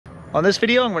On this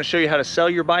video, I'm going to show you how to sell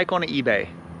your bike on eBay.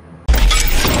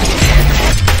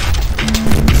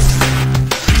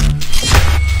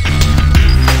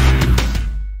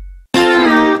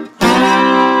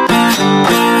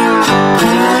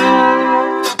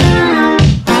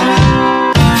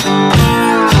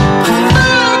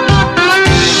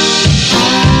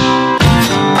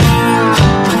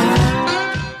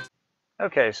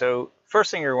 Okay, so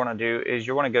first thing you're going to do is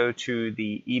you want to go to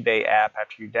the eBay app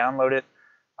after you download it.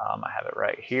 I have it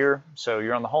right here. So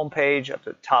you're on the home page. Up at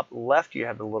the top left, you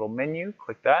have the little menu.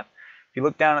 Click that. If you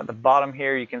look down at the bottom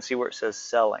here, you can see where it says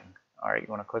selling. All right, you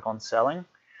want to click on selling.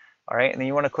 All right, and then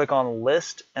you want to click on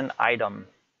list an item.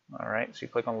 All right, so you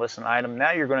click on list an item.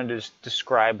 Now you're going to just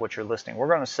describe what you're listing. We're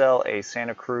going to sell a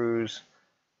Santa Cruz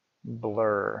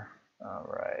Blur. All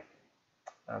right,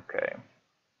 okay.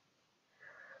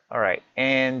 All right,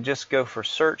 and just go for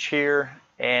search here,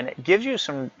 and it gives you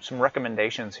some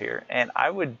recommendations here. And I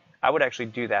would actually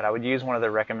do that. I would use one of the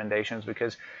recommendations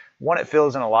because one, it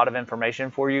fills in a lot of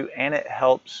information for you, and it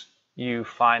helps you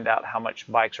find out how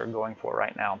much bikes are going for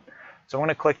right now. So I'm going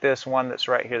to click this one that's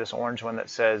right here, this orange one that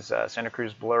says Santa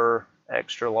Cruz Blur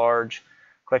extra large.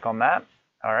 Click on that.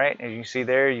 All right, as you see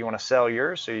there, you want to sell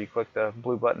yours, so you click the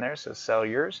blue button there, it says sell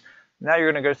yours. Now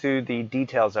you're going to go through the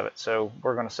details of it. So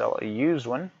we're going to sell a used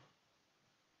one.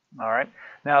 All right,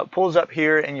 now it pulls up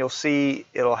here and you'll see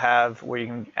it'll have where you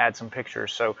can add some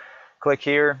pictures. So click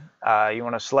here, you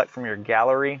want to select from your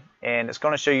gallery, and it's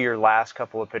going to show you your last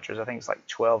couple of pictures. I think it's like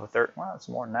 12 or 13, well, it's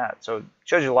more than that. So it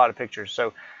shows you a lot of pictures.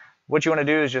 So what you want to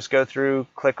do is just go through,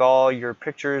 click all your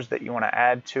pictures that you want to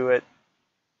add to it.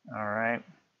 All right,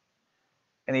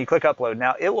 and then you click upload.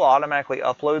 Now it will automatically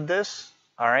upload this.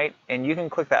 All right, and you can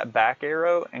click that back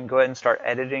arrow and go ahead and start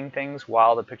editing things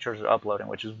while the pictures are uploading,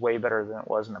 which is way better than it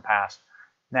was in the past.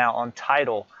 Now on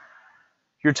title,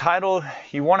 your title,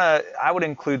 I would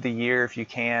include the year if you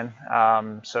can.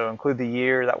 So include the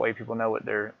year, that way people know what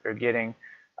they're getting.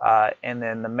 And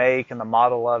then the make and the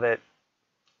model of it.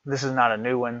 This is not a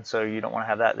new one, so you don't want to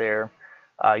have that there.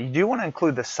 You do want to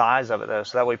include the size of it though,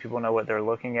 so that way people know what they're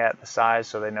looking at, the size,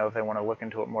 so they know if they want to look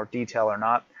into it more detail or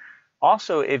not.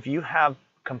 Also, if you have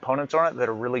components on it that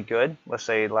are really good, let's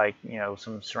say like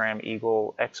some SRAM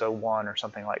Eagle X01 or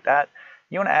something like that,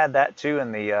 you want to add that too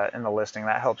in the listing.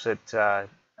 That helps it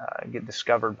get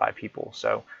discovered by people.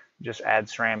 So just add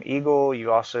SRAM Eagle.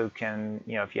 You also can,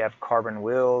 if you have carbon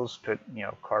wheels, put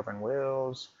carbon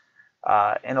wheels.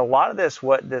 And a lot of this,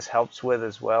 what this helps with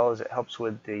as well is it helps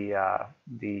with the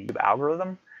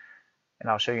algorithm,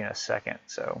 and I'll show you in a second.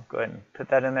 So go ahead and put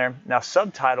that in there. Now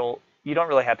subtitle. You don't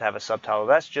really have to have a subtitle.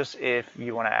 That's just if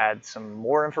you want to add some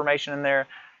more information in there.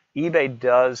 eBay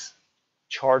does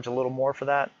charge a little more for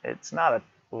that. It's not a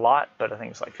lot, but I think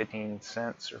it's like 15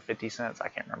 cents or 50 cents. I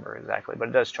can't remember exactly, but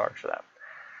it does charge for that.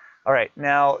 All right,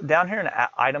 now down here in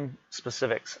item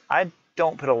specifics, I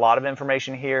don't put a lot of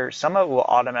information here. Some of it will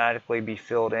automatically be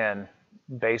filled in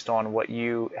based on what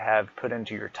you have put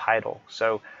into your title.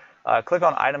 So click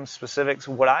on item specifics.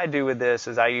 What I do with this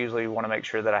is I usually want to make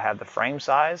sure that I have the frame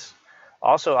size.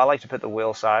 Also, I like to put the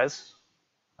wheel size,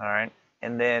 all right,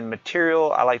 and then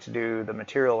material, I like to do the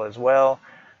material as well.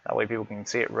 That way people can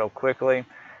see it real quickly.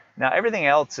 Now, everything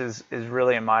else is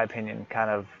really, in my opinion,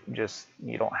 kind of just,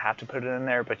 you don't have to put it in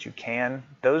there, but you can.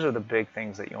 Those are the big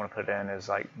things that you want to put in is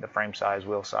like the frame size,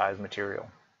 wheel size, material.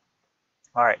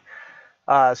 All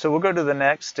right, so we'll go to the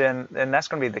next, and that's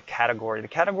going to be the category. The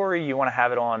category, you want to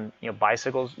have it on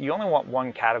bicycles. You only want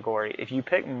one category. If you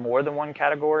pick more than one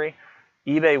category,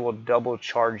 eBay will double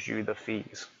charge you the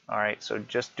fees. All right, so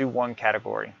just do one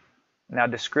category. Now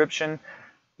description,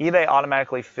 eBay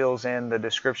automatically fills in the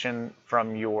description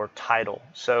from your title.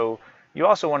 So you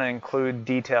also want to include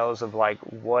details of like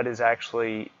what is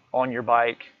actually on your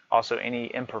bike, also any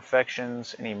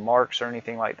imperfections, any marks or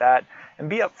anything like that, and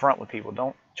be upfront with people.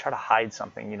 Don't try to hide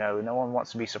something. No one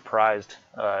wants to be surprised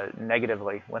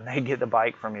negatively when they get the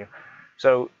bike from you.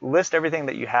 So list everything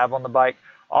that you have on the bike.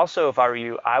 Also, if I were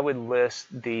you, I would list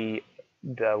the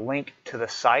link to the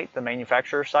site, the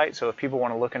manufacturer site. So if people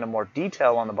want to look into more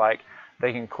detail on the bike,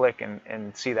 they can click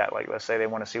and see that. Like, let's say they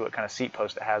want to see what kind of seat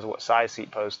post it has, what size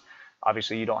seat post.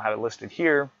 Obviously, you don't have it listed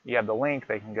here. You have the link.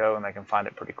 They can go and they can find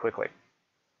it pretty quickly.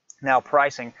 Now,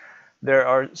 pricing. There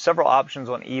are several options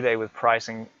on eBay with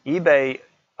pricing. eBay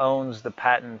owns the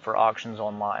patent for auctions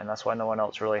online. That's why no one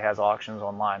else really has auctions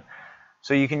online.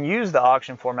 So you can use the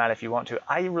auction format if you want to.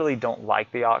 I really don't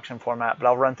like the auction format, but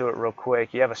I'll run through it real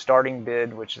quick. You have a starting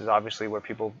bid, which is obviously where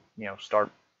people start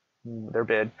their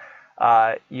bid.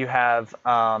 You have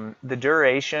the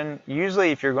duration.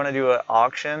 Usually if you're going to do an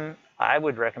auction, I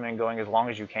would recommend going as long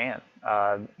as you can.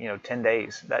 10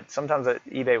 days. That sometimes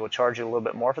eBay will charge you a little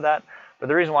bit more for that, but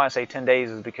the reason why I say 10 days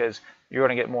is because you're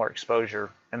going to get more exposure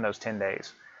in those 10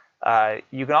 days.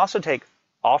 You can also take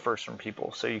offers from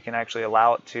people, so you can actually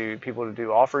allow it to people to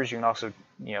do offers. You can also,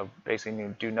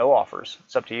 basically do no offers.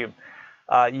 It's up to you.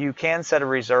 You can set a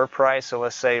reserve price. So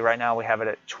let's say right now we have it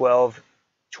at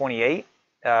 $12.28.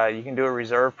 You can do a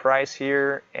reserve price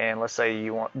here, and let's say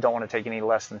you don't want to take any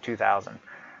less than 2,000.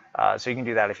 So you can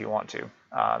do that if you want to.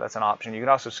 That's an option. You can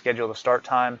also schedule the start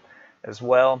time as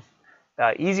well.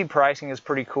 Easy pricing is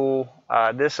pretty cool.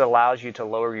 This allows you to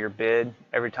lower your bid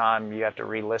every time you have to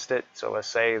relist it. So let's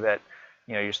say that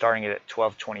you're starting it at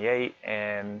 $12.28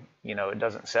 and it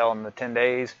doesn't sell in the 10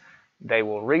 days. They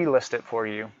will relist it for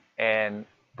you and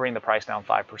bring the price down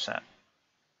 5%.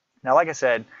 Now, like I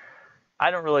said, I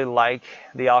don't really like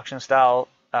the auction style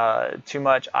too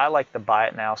much. I like the buy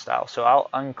it now style. So I'll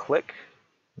unclick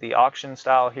the auction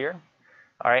style here.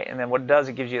 All right, and then what it does,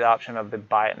 it gives you the option of the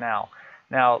buy it now.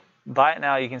 Now, buy it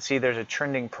now, you can see there's a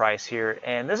trending price here,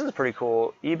 and this is pretty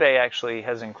cool. eBay actually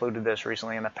has included this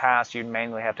recently. In the past, you'd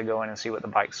manually have to go in and see what the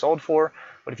bike sold for,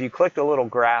 but if you click the little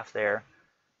graph there,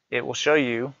 it will show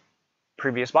you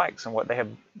previous bikes and what they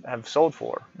have sold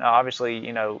for. Now, obviously,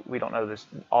 we don't know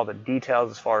all the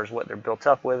details as far as what they're built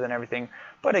up with and everything,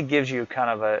 but it gives you kind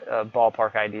of a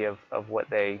ballpark idea of what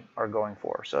they are going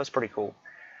for. So that's pretty cool.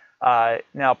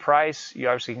 Now, price, you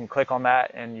obviously can click on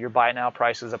that, and your buy it now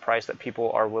price is a price that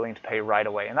people are willing to pay right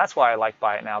away. And that's why I like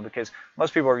buy it now, because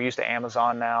most people are used to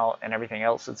Amazon now and everything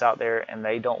else that's out there, and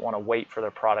they don't want to wait for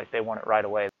their product. They want it right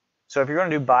away. So if you're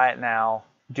going to do buy it now,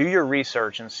 do your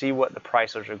research and see what the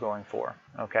prices are going for.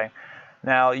 Okay.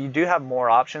 Now, you do have more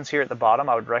options here at the bottom.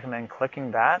 I would recommend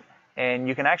clicking that, and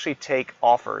you can actually take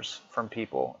offers from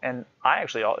people. And I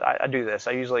do this.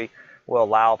 I usually will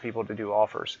allow people to do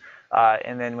offers.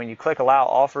 And then when you click allow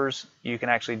offers, you can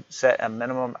actually set a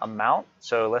minimum amount.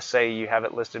 So let's say you have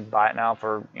it listed buy it now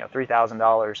for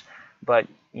 $3,000, but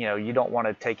you don't want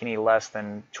to take any less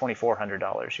than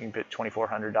 $2,400. You can put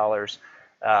 $2,400,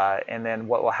 and then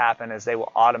what will happen is they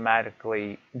will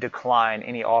automatically decline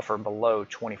any offer below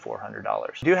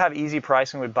 $2,400. You do have easy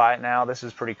pricing with buy it now. This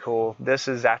is pretty cool. This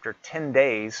is after 10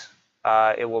 days,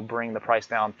 it will bring the price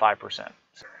down 5%.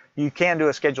 You can do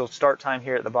a scheduled start time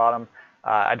here at the bottom.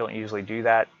 I don't usually do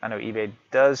that. I know eBay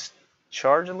does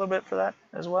charge a little bit for that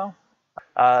as well.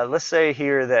 Let's say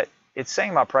here that it's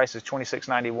saying my price is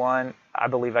 $26.91. I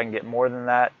believe I can get more than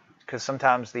that, because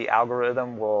sometimes the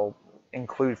algorithm will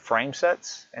include frame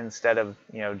sets instead of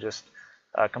just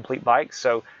complete bikes.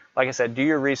 So like I said, do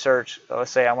your research.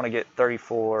 Let's say I want to get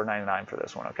 $34.99 for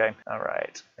this one. Okay. All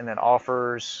right. And then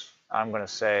offers, I'm going to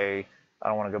say I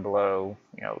don't want to go below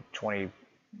 $2,800.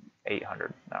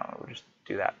 No, we'll just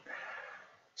do that.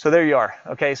 So there you are.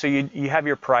 Okay, so you have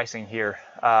your pricing here,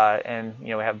 and we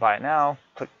have buy it now.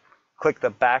 Click the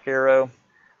back arrow.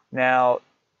 Now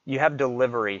you have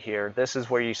delivery here. This is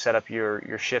where you set up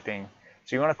your shipping.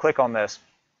 So you want to click on this,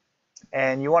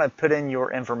 and you want to put in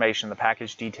your information, the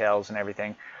package details and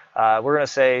everything. We're going to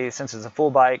say, since it's a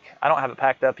full bike, I don't have it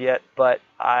packed up yet, but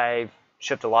I've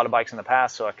shipped a lot of bikes in the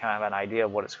past, so I kind of have an idea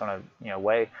of what it's going to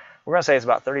weigh. We're going to say it's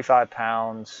about 35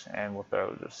 pounds, and we'll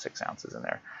throw just 6 ounces in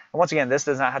there. And once again, this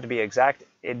does not have to be exact.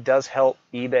 It does help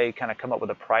eBay kind of come up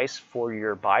with a price for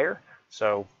your buyer.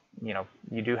 So,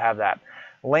 you do have that.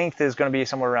 Length is going to be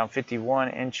somewhere around 51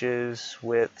 inches,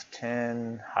 width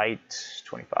 10, height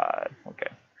 25.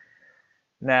 Okay.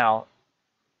 Now,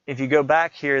 if you go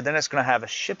back here, then it's going to have a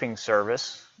shipping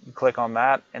service. You click on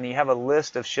that, and you have a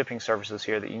list of shipping services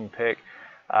here that you can pick.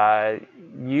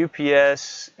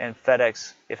 UPS and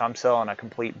FedEx, if I'm selling a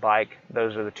complete bike,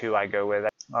 those are the two I go with.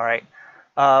 All right.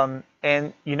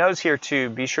 And you notice here too,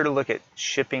 be sure to look at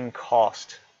shipping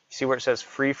cost. See where it says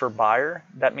free for buyer?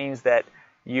 That means that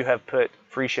you have put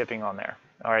free shipping on there.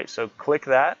 All right, so click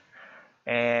that,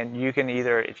 and you can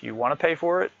either, if you want to pay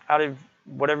for it out of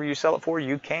whatever you sell it for,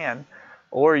 you can,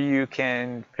 or you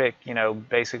can pick,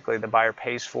 basically the buyer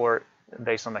pays for it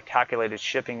based on the calculated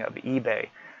shipping of eBay.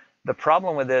 The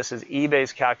problem with this is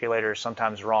eBay's calculator is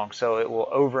sometimes wrong, so it will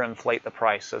overinflate the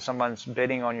price. So someone's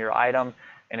bidding on your item,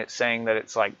 and it's saying that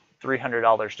it's like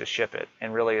 $300 to ship it,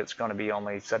 and really it's going to be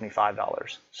only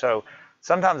 $75. So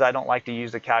sometimes I don't like to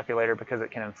use the calculator because it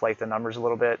can inflate the numbers a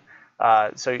little bit.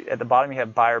 So at the bottom you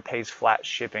have buyer pays flat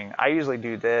shipping. I usually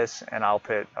do this, and I'll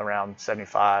put around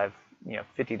 $50 to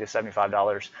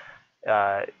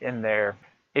 $75 in there.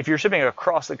 If you're shipping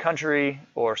across the country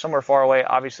or somewhere far away,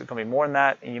 obviously it's going to be more than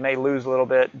that, and you may lose a little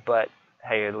bit, but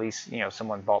hey, at least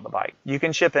someone bought the bike. You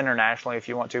can ship internationally if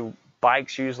you want to.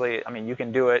 Bikes usually, you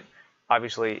can do it.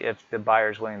 Obviously, if the buyer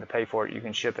is willing to pay for it, you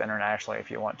can ship internationally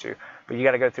if you want to, but you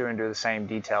got to go through and do the same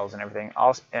details and everything.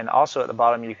 And also at the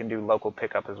bottom, you can do local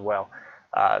pickup as well.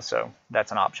 So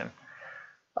that's an option.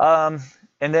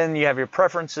 And then you have your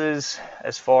preferences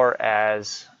as far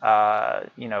as,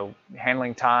 you know,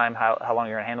 handling time, how long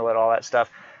you're going to handle it, all that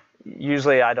stuff.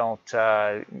 Usually I don't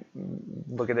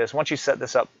look at this. Once you set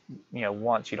this up, you know,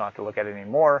 once, you don't have to look at it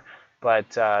anymore, but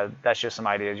that's just some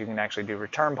ideas. You can actually do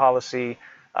return policy.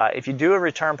 If you do a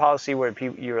return policy where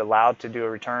you're allowed to do a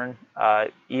return,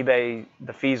 eBay,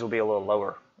 the fees will be a little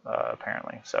lower,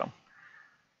 apparently. So,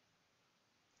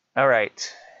 all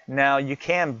right. Now you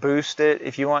can boost it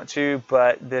if you want to,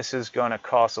 but this is going to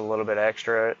cost a little bit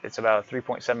extra. It's about a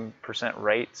 3.7%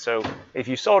 rate. So if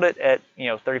you sold it at, you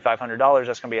know, $3,500,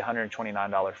 that's going to be a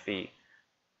 $129 fee.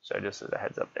 So just as a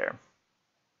heads up there.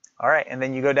 All right, and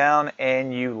then you go down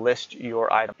and you list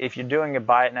your item. If you're doing a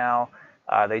buy it now,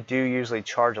 they do usually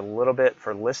charge a little bit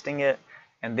for listing it,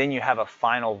 and then you have a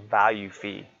final value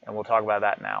fee, and we'll talk about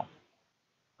that now.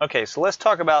 Okay, so let's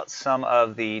talk about some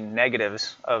of the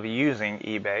negatives of using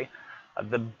eBay.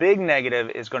 The big negative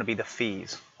is going to be the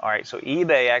fees. All right, so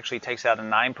eBay actually takes out a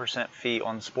 9% fee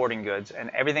on sporting goods,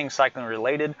 and everything cycling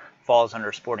related falls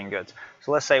under sporting goods.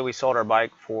 So let's say we sold our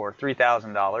bike for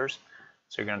 $3,000.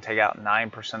 So you're going to take out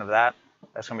 9% of that.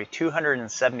 That's going to be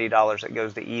 $270 that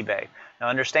goes to eBay. Now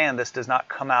understand, this does not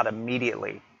come out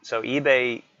immediately. So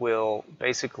eBay will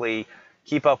basically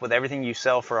keep up with everything you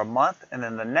sell for a month, and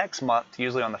then the next month,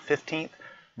 usually on the 15th,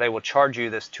 they will charge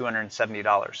you this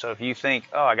 $270. So if you think,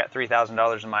 oh, I got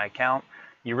 $3,000 in my account,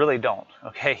 you really don't.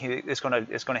 Okay, it's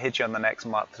gonna hit you on the next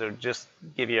month. So just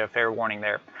give you a fair warning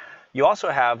there. You also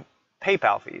have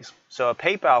PayPal fees. So a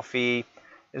PayPal fee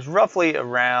is roughly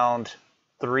around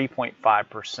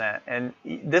 3.5%, and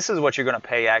this is what you're going to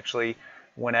pay actually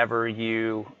whenever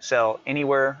you sell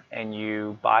anywhere and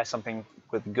you buy something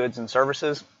with goods and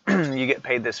services. You get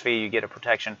paid this fee, you get a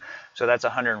protection. So that's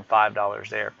 $105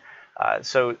 there.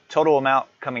 So total amount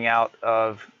coming out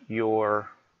of your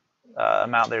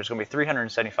amount there is going to be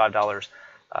 $375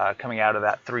 coming out of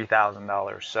that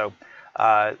 $3,000.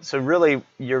 So really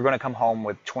you're going to come home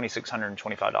with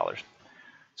 $2,625.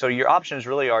 So your options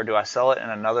really are, do I sell it in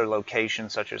another location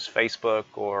such as Facebook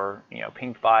or, you know,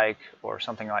 Pinkbike or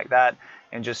something like that,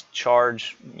 and just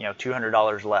charge, you know,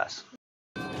 $200 less.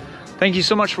 Thank you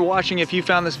so much for watching. If you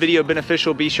found this video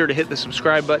beneficial, be sure to hit the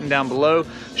subscribe button down below.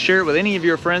 Share it with any of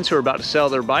your friends who are about to sell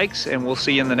their bikes, and we'll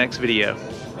see you in the next video.